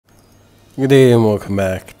Good day and welcome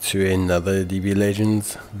back to another DB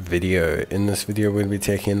Legends video. In this video we're going to be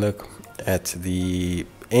taking a look at the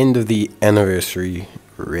end of the anniversary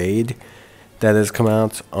raid that has come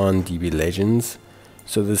out on DB Legends.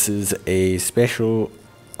 So this is a special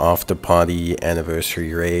after party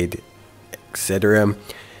anniversary raid, etc.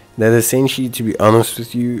 That essentially, to be honest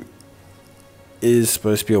with you, is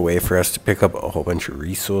supposed to be a way for us to pick up a whole bunch of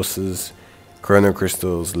resources, Chrono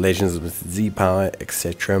Crystals, Legends with Z power,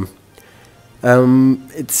 etc.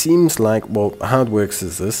 It seems like, well, how it works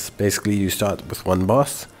is this. Basically, you start with one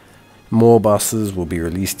boss. More bosses will be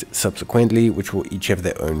released subsequently, which will each have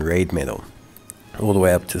their own raid medal, all the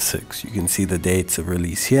way up to 6. You can see the dates of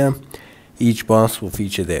release here. Each boss will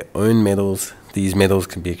feature their own medals. These medals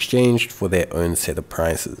can be exchanged for their own set of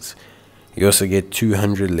prizes. You also get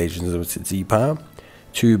 200 Legends of Z power,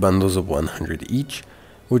 2 bundles of 100 each,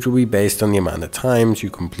 which will be based on the amount of times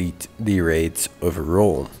you complete the raids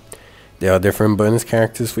overall. There are different bonus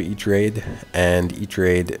characters for each raid, and each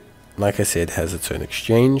raid, like I said, has its own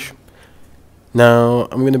exchange. Now,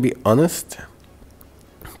 I'm going to be honest.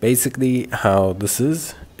 Basically, how this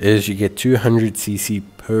is you get 200 CC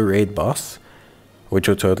per raid boss, which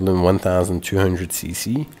will total in 1200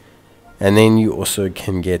 CC, and then you also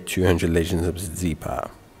can get 200 Legends of Z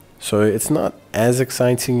power. So it's not as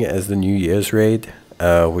exciting as the New Year's raid,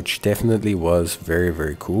 which definitely was very,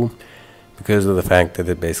 very cool, because of the fact that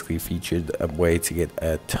it basically featured a way to get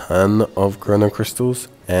a ton of Chrono Crystals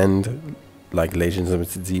and like Legends of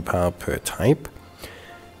Z power per type.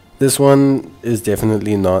 This one is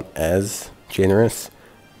definitely not as generous.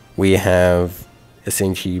 We have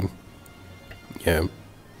essentially 200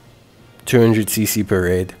 CC per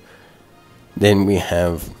raid. Then we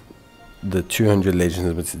have the 200 Legends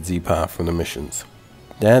of Z power from the missions.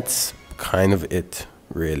 That's kind of it,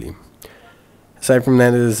 really. Aside from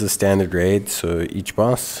that, it is a standard raid, so each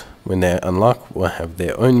boss, when they unlock, will have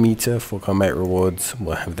their own meter for combat rewards,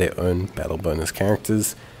 will have their own battle bonus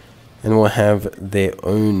characters, and will have their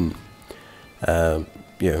own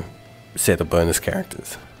set of bonus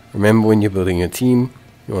characters. Remember, when you're building your team,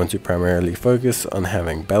 you want to primarily focus on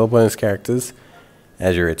having battle bonus characters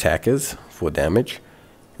as your attackers for damage,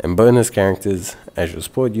 and bonus characters as your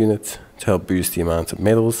support units to help boost the amount of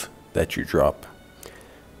medals that you drop.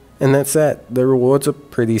 And that's that. The rewards are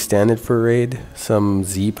pretty standard for a raid. Some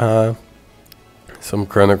Z power, some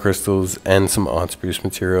Chrono Crystals, and some arts boost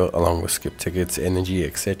material, along with skip tickets, energy,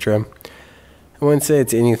 etc. I won't say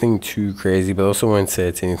it's anything too crazy, but also won't say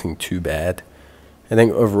it's anything too bad. I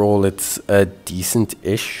think overall it's a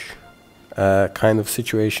decent-ish kind of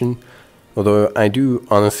situation. Although I do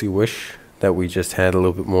honestly wish that we just had a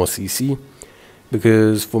little bit more CC.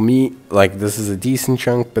 Because for me, like, this is a decent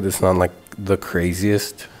chunk, but it's not like the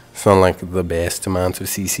craziest. It's not like the best amount of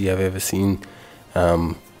CC I've ever seen,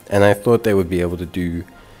 and I thought they would be able to do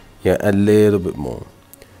a little bit more.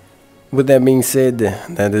 With that being said,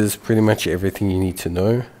 that is pretty much everything you need to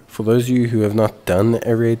know. For those of you who have not done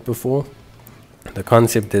a raid before, the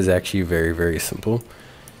concept is actually very, very simple.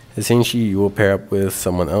 Essentially, you will pair up with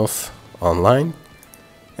someone else online,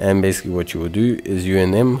 and basically what you will do is you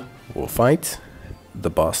and them will fight the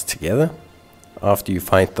boss together. After you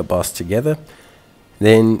fight the boss together,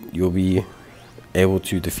 then you'll be able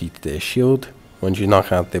to defeat their shield. Once you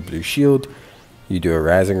knock out their blue shield, you do a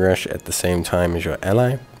rising rush at the same time as your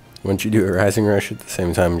ally. Once you do a rising rush at the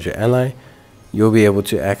same time as your ally, you'll be able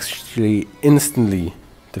to actually instantly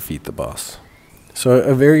defeat the boss. So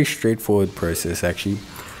a very straightforward process, actually.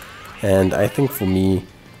 And I think for me,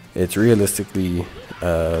 it's realistically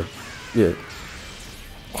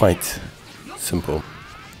quite simple.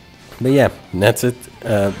 But yeah, that's it.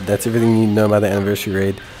 That's everything you need to know about the anniversary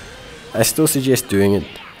raid. I still suggest doing it,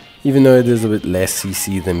 even though it is a bit less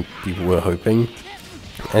CC than people were hoping.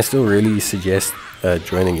 I still really suggest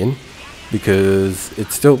joining in, because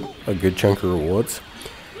it's still a good chunk of rewards,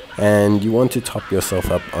 and you want to top yourself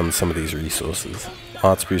up on some of these resources,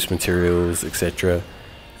 arts boost materials, etc.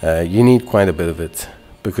 You need quite a bit of it,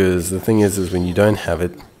 because the thing is when you don't have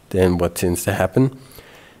it, then what tends to happen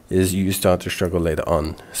is you start to struggle later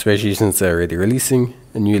on, especially since they're already releasing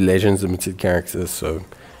a new Legends Limited character, so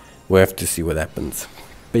we'll have to see what happens.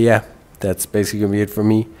 But yeah, that's basically going to be it for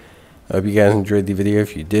me. I hope you guys enjoyed the video.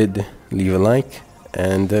 If you did, leave a like,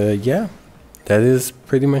 and yeah, that is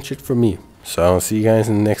pretty much it for me. So I'll see you guys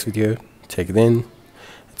in the next video. Take it in.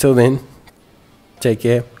 Until then, take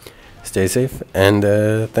care, stay safe, and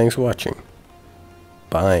thanks for watching.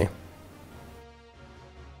 Bye.